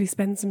actually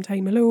spend some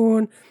time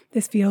alone.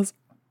 This feels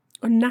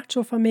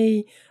unnatural for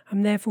me.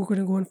 I'm therefore going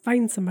to go and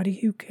find somebody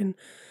who can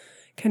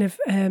kind of,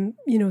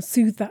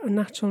 soothe that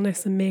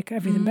unnaturalness and make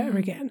everything better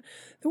again.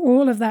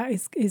 All of that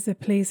is a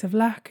place of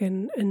lack,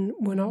 and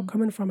we're not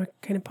coming from a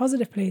kind of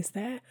positive place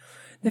there.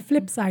 The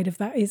flip side of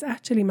that is,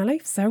 actually my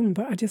life's sound,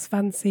 but I just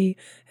fancy,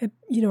 I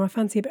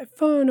fancy a bit of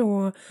fun,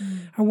 or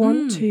I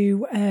want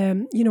to,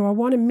 I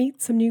want to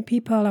meet some new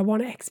people. I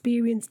want to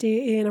experience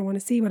dating. I want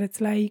to see what it's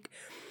like.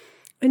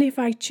 And if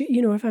I,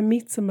 if I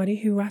meet somebody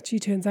who actually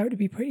turns out to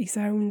be pretty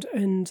sound,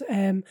 and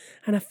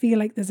I feel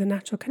like there's a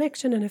natural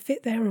connection and a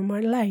fit there and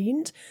we're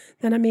aligned,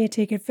 then I may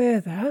take it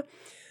further.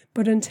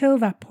 But until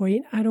that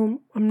point,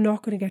 I'm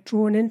not going to get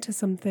drawn into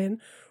something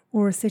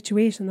or a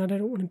situation that I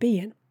don't want to be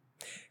in.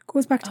 It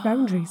goes back to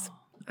boundaries.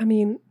 I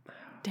mean,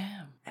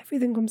 damn,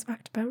 everything comes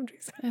back to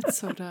boundaries. It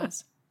so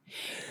does.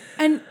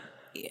 And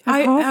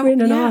I've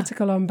written an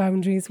article on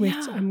boundaries, which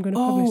I'm going to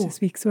publish this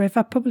week. So if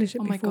I publish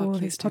it before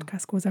this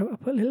podcast goes out, I'll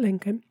put a little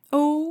link in.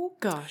 Oh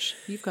gosh,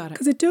 you've got it.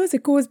 Because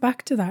it goes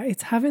back to that.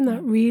 It's having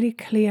that really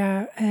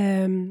clear,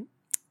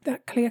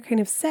 that clear kind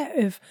of set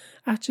of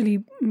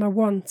actually my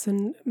wants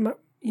and my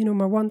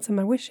wants and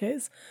my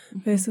wishes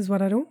versus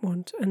what I don't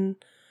want, and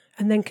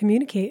then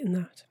communicating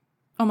that.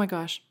 Oh my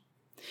gosh.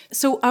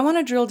 So I want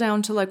to drill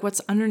down to like what's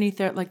underneath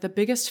there, like the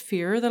biggest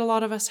fear that a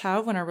lot of us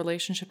have when our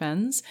relationship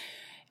ends.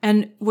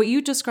 And what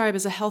you describe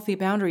as a healthy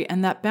boundary,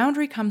 and that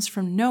boundary comes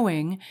from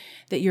knowing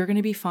that you're going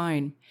to be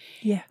fine.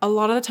 Yeah. A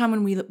lot of the time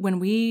when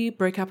we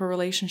break up a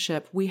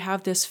relationship, we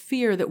have this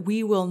fear that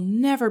we will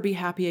never be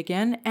happy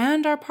again,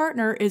 and our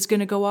partner is going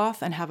to go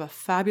off and have a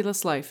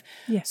fabulous life.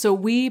 Yeah. So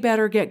we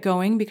better get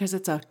going, because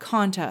it's a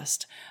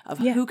contest of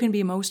who can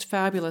be most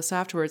fabulous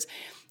afterwards.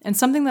 And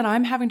something that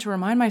I'm having to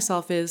remind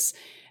myself is,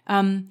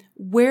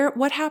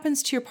 what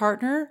happens to your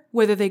partner,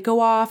 whether they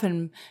go off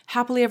and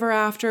happily ever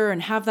after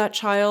and have that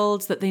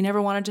child that they never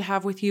wanted to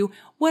have with you,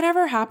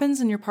 whatever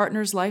happens in your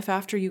partner's life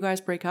after you guys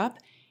break up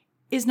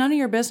is none of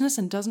your business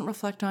and doesn't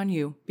reflect on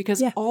you,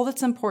 because all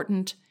that's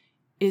important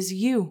is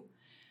you.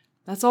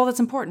 That's all that's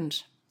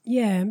important.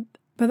 Yeah.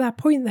 But that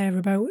point there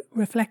about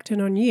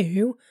reflecting on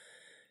you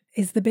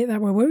is the bit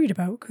that we're worried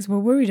about, because we're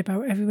worried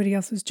about everybody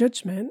else's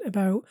judgment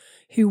about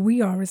who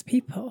we are as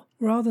people,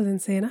 rather than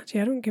saying,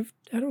 actually, I don't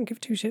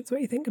give two shits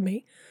what you think of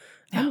me.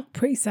 Yeah. I'm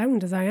pretty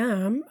sound as I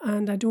am,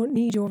 and I don't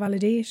need your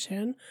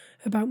validation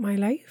about my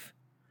life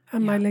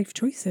and my life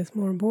choices,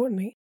 more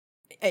importantly.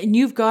 And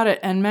you've got it.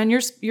 And man,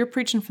 you're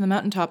preaching from the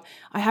mountaintop.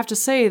 I have to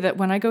say that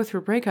when I go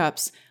through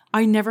breakups,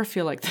 I never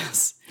feel like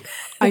this.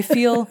 I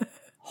feel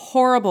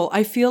horrible.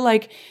 I feel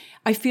like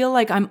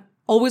I'm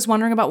always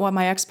wondering about what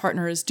my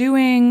ex-partner is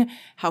doing,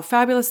 how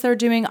fabulous they're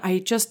doing.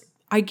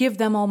 I give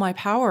them all my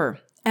power.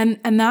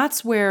 And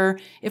that's where,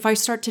 if I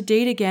start to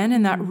date again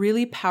in that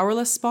really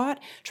powerless spot,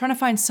 trying to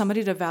find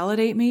somebody to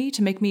validate me,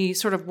 to make me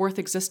sort of worth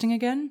existing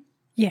again.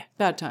 Yeah.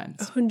 Bad times.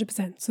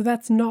 100%. So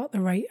that's not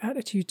the right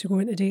attitude to go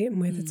into dating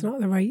with. It's not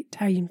the right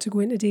time to go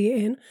into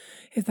dating.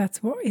 If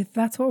that's what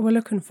we're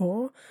looking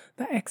for,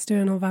 that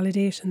external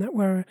validation that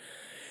we're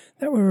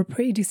a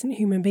pretty decent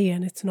human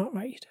being, it's not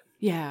right.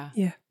 Yeah.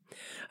 Yeah.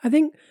 I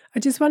think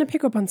I just want to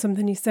pick up on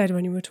something you said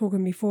when you were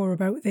talking before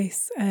about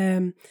this.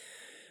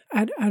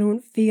 I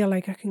don't feel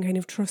like I can kind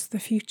of trust the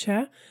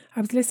future.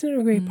 I was listening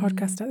to a great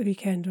podcast at the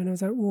weekend when I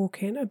was out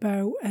walking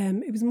about,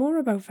 it was more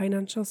about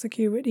financial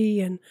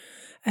security, and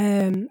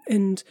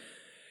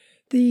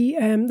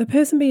the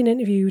person being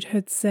interviewed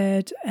had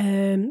said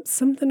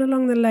something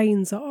along the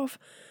lines of,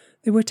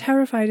 they were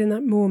terrified in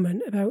that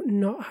moment about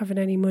not having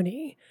any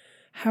money.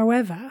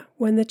 However,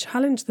 when they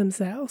challenged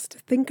themselves to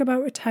think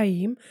about a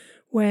time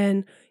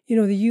when,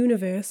 the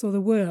universe or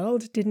the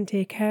world didn't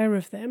take care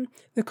of them,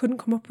 they couldn't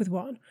come up with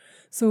one.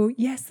 So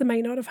yes, they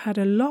might not have had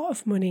a lot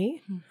of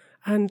money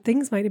and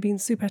things might have been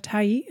super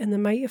tight, and they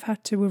might have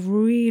had to have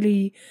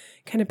really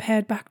kind of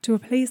pared back to a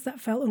place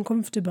that felt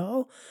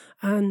uncomfortable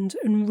and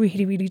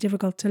really, really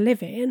difficult to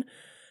live in.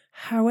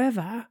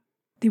 However,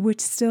 they were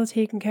still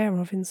taken care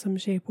of in some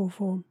shape or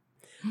form.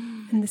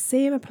 And the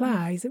same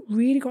applies. It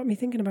really got me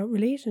thinking about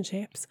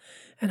relationships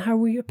and how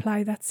we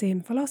apply that same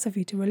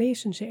philosophy to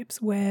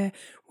relationships, where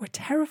we're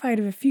terrified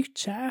of a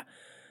future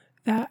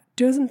that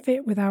doesn't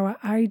fit with our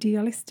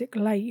idealistic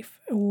life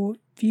or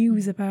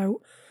views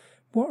about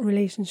what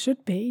relations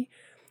should be.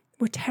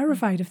 We're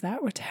terrified of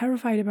that. We're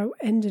terrified about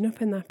ending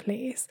up in that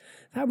place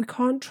that we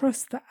can't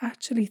trust that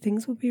actually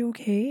things will be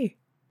okay.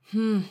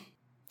 Damn.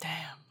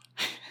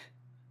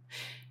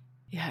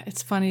 Yeah,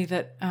 it's funny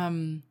that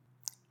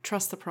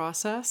trust the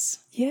process.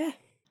 Yeah,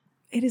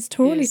 it is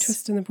totally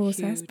trusting the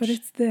process, huge. but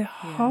it's the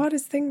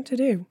hardest thing to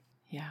do.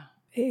 Yeah.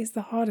 It is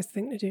the hardest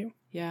thing to do.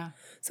 Yeah.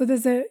 So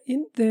there's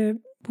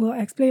we'll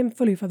explain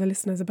fully for the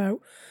listeners about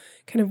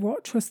kind of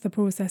what trust the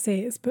process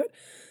is, but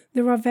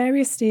there are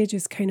various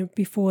stages kind of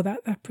before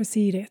that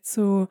precede it.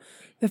 So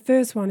the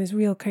first one is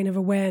real kind of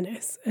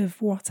awareness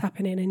of what's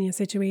happening in your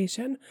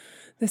situation.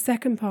 The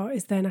second part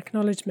is then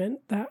acknowledgement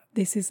that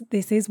this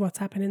is what's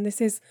happening.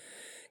 This is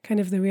kind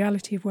of the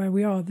reality of where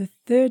we are. The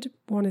third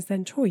one is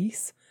then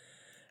choice.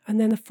 And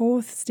then the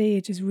fourth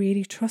stage is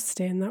really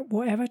trusting that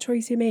whatever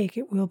choice you make,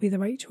 it will be the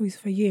right choice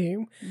for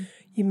you.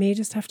 You may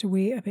just have to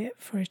wait a bit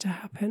for it to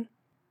happen.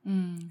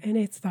 And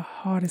it's the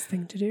hardest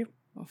thing to do.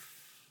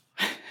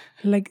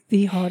 Like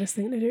the hardest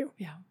thing to do.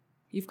 Yeah,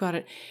 you've got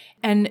it.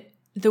 And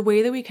the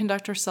way that we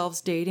conduct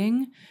ourselves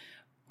dating,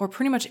 or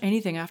pretty much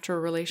anything after a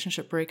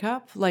relationship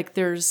breakup, like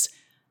there's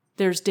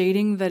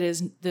dating that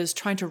is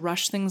trying to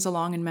rush things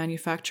along and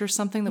manufacture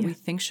something that we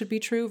think should be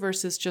true,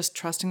 versus just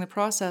trusting the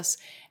process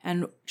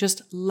and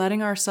just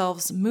letting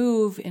ourselves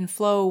move in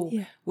flow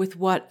with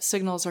what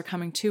signals are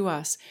coming to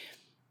us.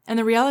 And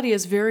the reality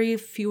is very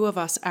few of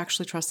us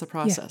actually trust the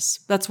process.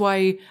 Yeah. That's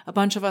why a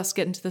bunch of us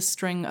get into this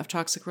string of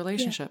toxic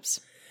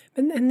relationships. Yeah.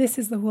 And this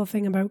is the whole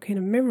thing about kind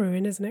of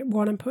mirroring, isn't it?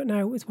 What I'm putting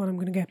out is what I'm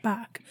going to get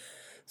back.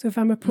 So if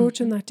I'm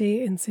approaching that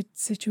dating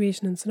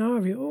situation and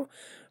scenario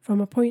from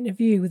a point of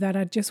view that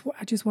I just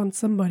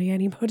want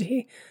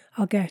anybody,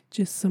 I'll get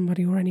just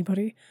somebody or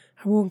anybody.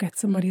 I won't get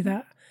somebody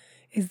that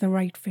is the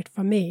right fit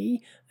for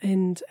me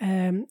and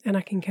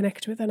I can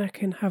connect with and I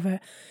can have a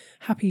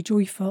happy,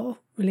 joyful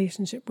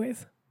relationship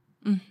with.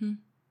 Mm-hmm.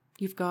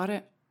 You've got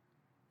it.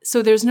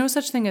 So there's no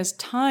such thing as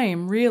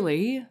time,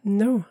 really.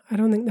 No, I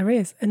don't think there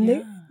is.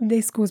 And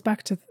this goes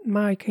back to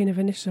my kind of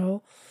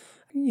initial,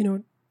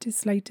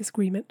 slight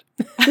disagreement,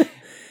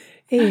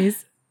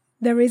 is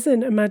there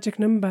isn't a magic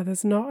number.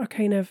 There's not a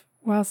kind of,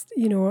 whilst,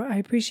 I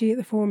appreciate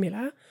the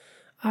formula,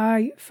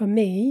 for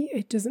me,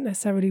 it doesn't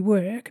necessarily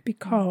work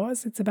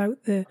because it's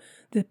about the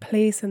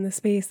place and the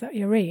space that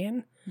you're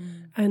in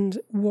and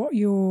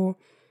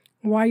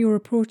why you're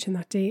approaching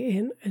that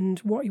dating and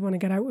what you want to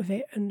get out of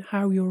it and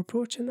how you're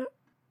approaching that.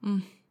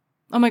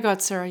 Oh my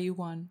God, Sarah, you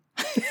won.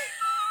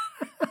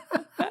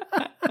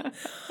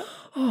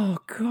 Oh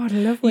God, I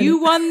love winning.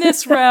 You won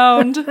this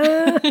round. We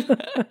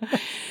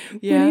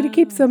need to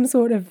keep some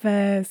sort of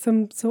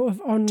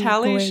ongoing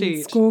tally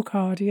sheet,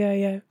 scorecard.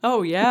 Yeah.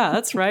 Oh yeah,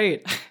 that's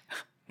right.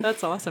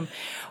 That's awesome.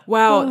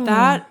 Wow,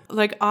 that,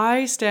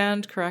 I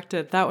stand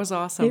corrected. That was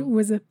awesome. It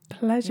was a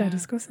pleasure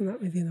discussing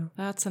that with you, though.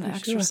 That's an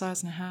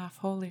exercise and a half.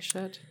 Holy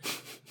shit.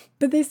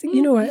 But this,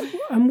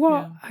 and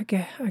what I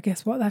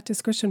guess what that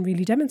discussion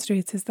really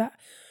demonstrates is that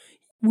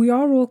we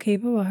are all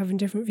capable of having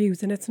different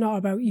views, and it's not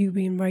about you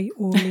being right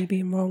or me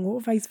being wrong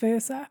or vice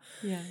versa.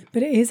 Yeah.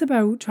 But it is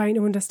about trying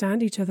to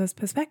understand each other's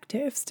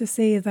perspectives, to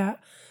say that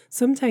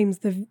sometimes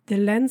the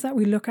lens that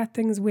we look at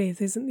things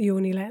with isn't the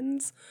only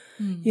lens.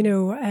 You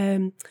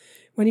know,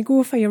 when you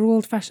go for your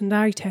old-fashioned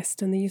eye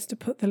test, and they used to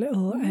put the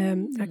little,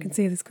 I can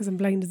say this because I'm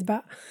blind as a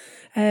bat,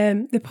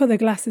 they put their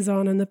glasses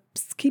on and they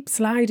keep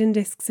sliding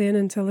discs in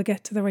until they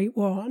get to the right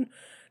one.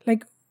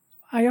 Like,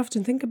 I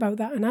often think about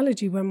that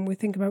analogy when we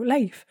think about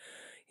life.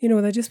 You know,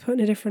 they're just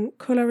putting a different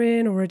colour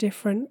in or a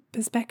different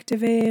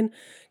perspective in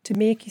to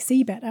make you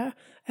see better.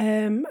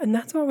 And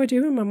that's what we're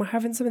doing when we're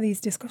having some of these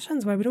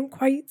discussions where we don't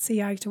quite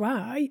see eye to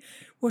eye.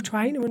 We're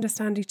trying to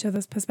understand each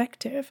other's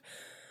perspective,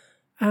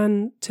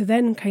 and to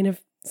then kind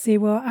of say,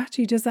 well,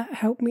 actually, does that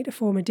help me to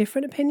form a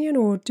different opinion?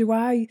 Or do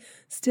I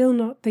still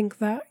not think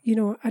that, you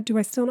know, do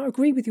I still not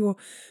agree with your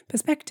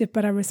perspective,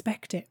 but I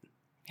respect it?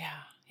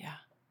 Yeah. Yeah.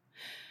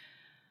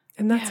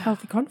 And that's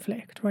healthy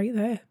conflict right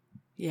there.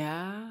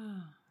 Yeah.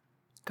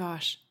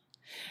 Gosh,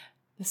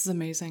 this is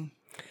amazing.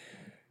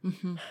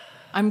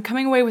 I'm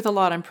coming away with a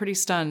lot. I'm pretty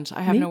stunned.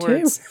 I have no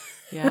words.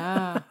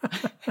 Yeah.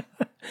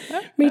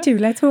 Me too.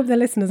 Let's hope the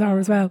listeners are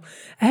as well.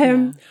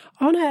 On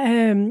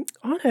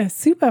a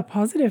super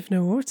positive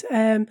note,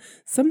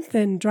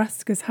 something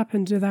drastic has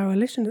happened with our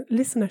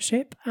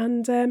listenership,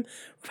 and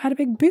we've had a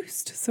big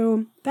boost.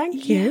 So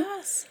thank you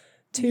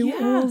to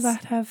all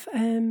that have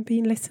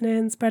been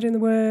listening, spreading the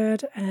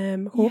word.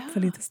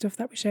 Hopefully the stuff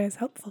that we share is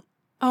helpful.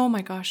 Oh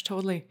my gosh,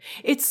 totally.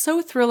 It's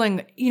so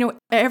thrilling. You know,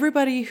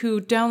 everybody who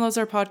downloads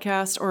our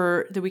podcast,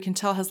 or that we can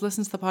tell has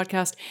listened to the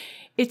podcast,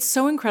 it's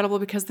so incredible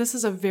because this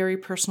is a very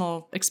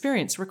personal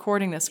experience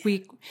recording this.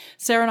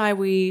 Sarah and I,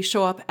 we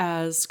show up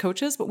as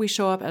coaches, but we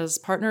show up as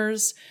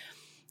partners,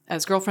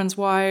 as girlfriends,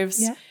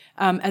 wives,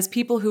 as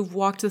people who've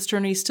walked this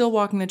journey, still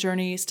walking the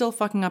journey, still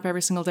fucking up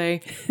every single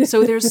day.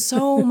 So there's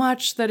so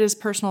much that is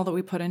personal that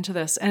we put into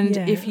this. And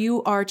if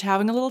you are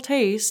having a little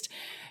taste,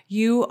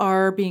 you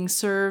are being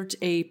served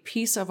a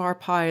piece of our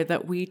pie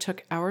that we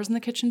took hours in the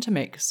kitchen to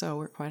make. So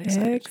we're quite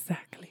excited.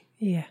 Exactly.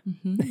 Yeah.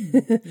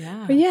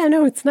 Yeah. But yeah,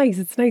 no, it's nice.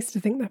 It's nice to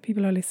think that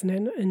people are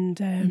listening.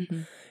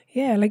 And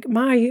like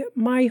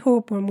my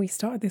hope when we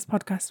started this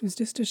podcast was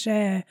just to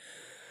share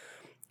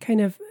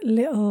kind of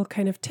little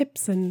kind of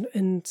tips and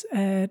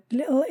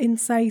little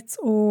insights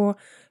or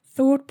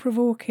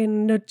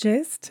thought-provoking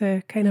nudges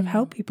to kind of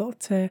help people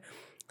to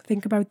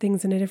think about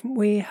things in a different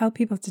way, help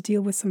people to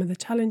deal with some of the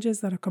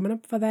challenges that are coming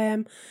up for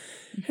them,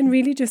 and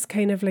really just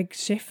kind of like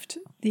shift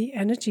the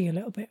energy a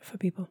little bit for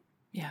people.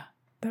 Yeah.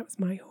 That was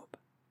my hope.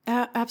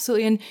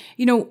 Absolutely. And,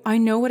 you know, I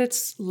know what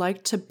it's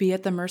like to be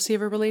at the mercy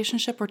of a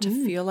relationship, or to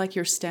feel like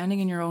you're standing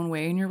in your own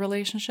way in your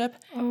relationship.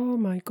 Oh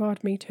my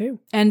God, me too.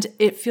 And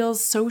it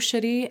feels so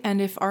shitty. And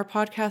if our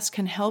podcast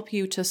can help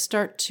you to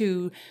start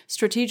to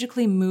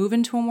strategically move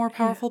into a more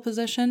powerful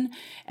position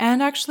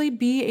and actually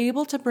be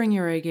able to bring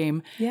your A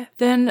game,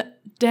 then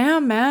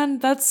damn, man,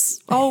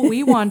 that's all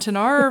we want in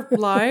our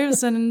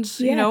lives. And,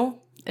 you know,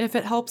 if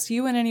it helps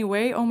you in any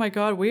way, oh my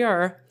God, we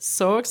are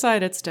so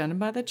excited, standing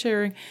by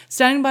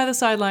the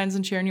sidelines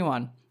and cheering you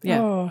on.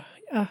 Yeah. Oh,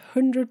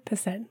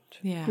 100%.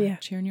 Yeah.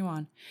 Cheering you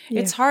on.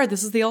 Yeah. It's hard.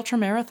 This is the ultra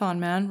marathon,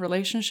 man.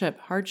 Relationship,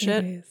 hard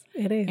shit.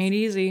 It is. Ain't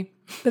easy.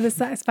 But the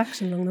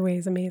satisfaction along the way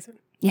is amazing.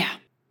 Yeah,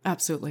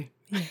 absolutely.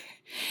 Yeah.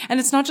 And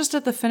it's not just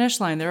at the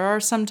finish line. There are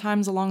some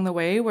times along the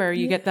way where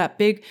you get that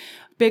big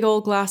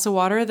old glass of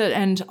water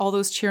and all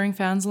those cheering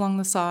fans along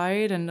the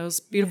side, and those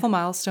beautiful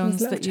milestones,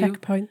 those little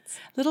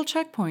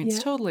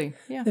checkpoints, totally.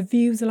 Yeah. The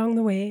views along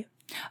the way.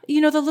 You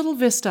know, the little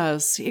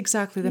vistas,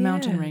 exactly, the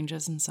mountain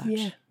ranges and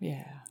such.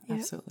 Yeah,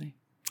 absolutely.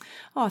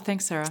 Oh,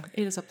 thanks, Sarah.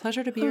 It is a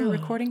pleasure to be your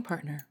recording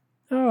partner.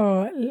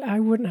 Oh,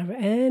 I wouldn't have it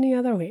any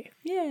other way.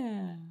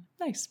 Yeah,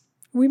 nice.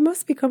 We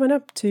must be coming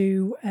up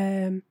to,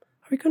 are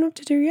we coming up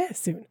to 2 years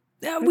soon?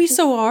 We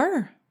so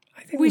are.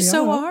 I think we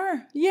so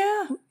are.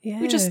 Yeah.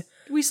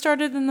 We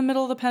started in the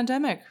middle of the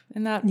pandemic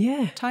in that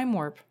time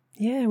warp.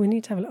 Yeah, we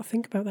need to have a little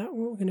think about that,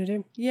 what we're going to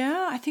do.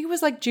 Yeah, I think it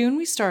was like June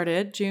we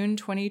started, June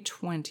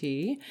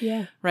 2020.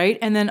 Yeah. Right?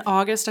 And then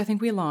August, I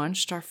think we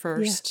launched our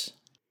first.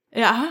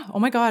 Yeah. Oh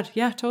my God.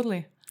 Yeah,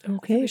 totally.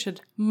 Okay. We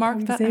should mark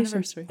that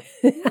anniversary.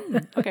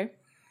 Okay.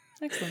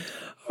 Excellent.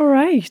 All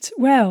right.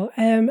 Well,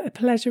 a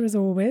pleasure as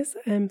always.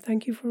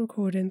 Thank you for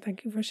recording.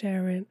 Thank you for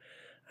sharing.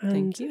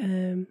 And, thank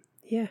you.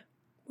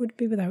 Wouldn't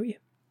be without you.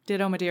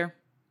 Ditto, my dear.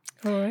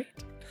 All right.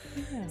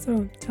 Yeah.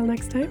 So, till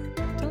next time.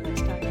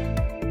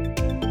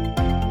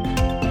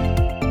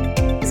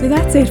 So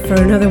that's it for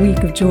another week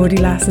of Geordie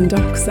Lass and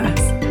Doc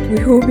Sass. We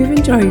hope you've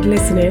enjoyed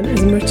listening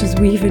as much as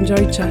we've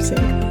enjoyed chatting.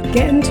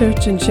 Get in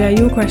touch and share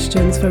your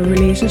questions for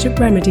relationship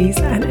remedies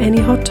and any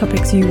hot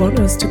topics you want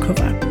us to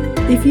cover.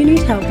 If you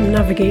need help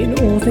navigating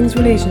all things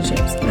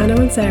relationships, Anna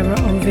and Sarah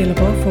are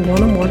available for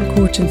one-on-one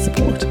coaching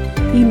support.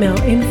 Email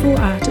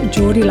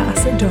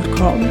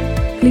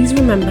info@geordielass.com. Please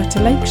remember to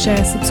like,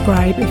 share,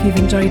 subscribe if you've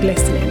enjoyed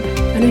listening.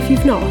 And if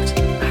you've not,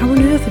 how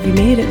on earth have you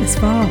made it this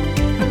far?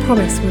 I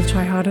promise we'll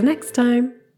try harder next time.